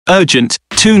Urgent,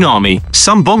 Toonami.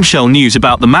 Some bombshell news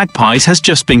about the Magpies has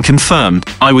just been confirmed.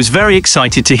 I was very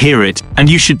excited to hear it, and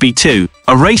you should be too.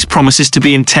 A race promises to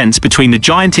be intense between the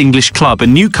giant English club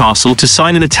and Newcastle to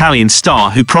sign an Italian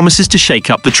star who promises to shake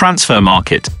up the transfer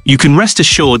market. You can rest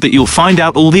assured that you'll find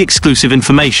out all the exclusive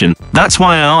information. That's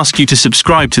why I ask you to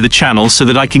subscribe to the channel so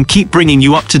that I can keep bringing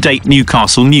you up-to-date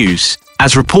Newcastle news.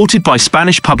 As reported by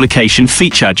Spanish publication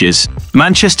Fichajes,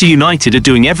 Manchester United are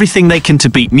doing everything they can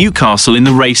to beat Newcastle in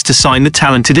the race to sign the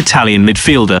talented Italian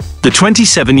midfielder. The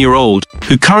 27-year-old,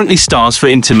 who currently stars for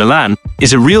Inter Milan,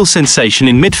 is a real sensation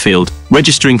in midfield,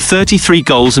 registering 33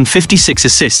 goals and 56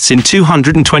 assists in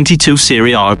 222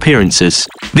 Serie A appearances.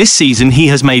 This season he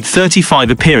has made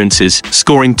 35 appearances,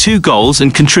 scoring 2 goals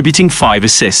and contributing 5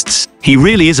 assists. He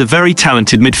really is a very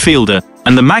talented midfielder,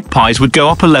 and the Magpies would go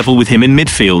up a level with him in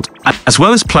midfield. As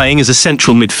well as playing as a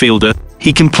central midfielder,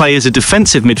 he can play as a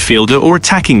defensive midfielder or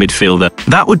attacking midfielder.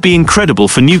 That would be incredible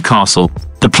for Newcastle.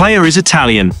 The player is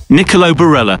Italian, Niccolò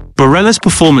Barella. Barella's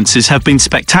performances have been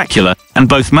spectacular, and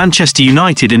both Manchester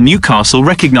United and Newcastle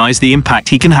recognise the impact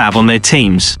he can have on their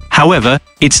teams. However,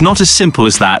 it's not as simple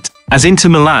as that, as Inter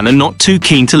Milan are not too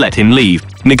keen to let him leave.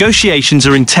 Negotiations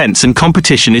are intense and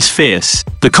competition is fierce.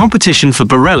 The competition for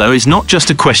Barella is not just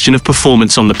a question of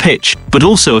performance on the pitch, but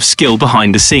also of skill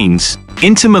behind the scenes.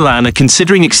 Inter Milan are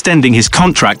considering extending his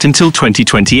contract until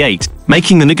 2028,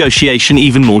 making the negotiation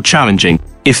even more challenging.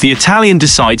 If the Italian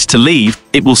decides to leave,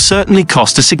 it will certainly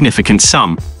cost a significant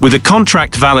sum. With a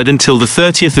contract valid until the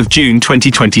 30th of June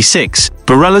 2026,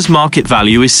 Barella's market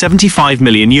value is €75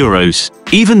 million.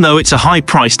 Even though it's a high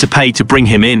price to pay to bring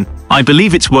him in, I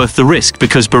believe it's worth the risk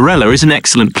because Barella is an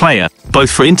excellent player, both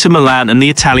for Inter Milan and the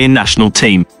Italian national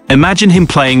team. Imagine him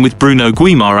playing with Bruno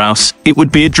Guimaraes. It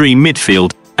would be a dream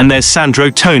midfield. And there's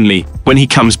Sandro Tonali. When he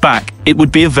comes back, it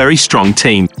would be a very strong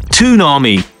team.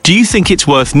 Toonami, do you think it's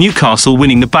worth Newcastle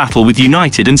winning the battle with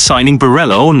United and signing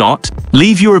Barella or not?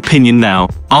 Leave your opinion now.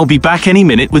 I'll be back any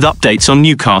minute with updates on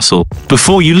Newcastle.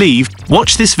 Before you leave,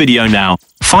 watch this video now.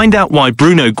 Find out why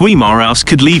Bruno Guimaraes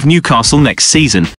could leave Newcastle next season.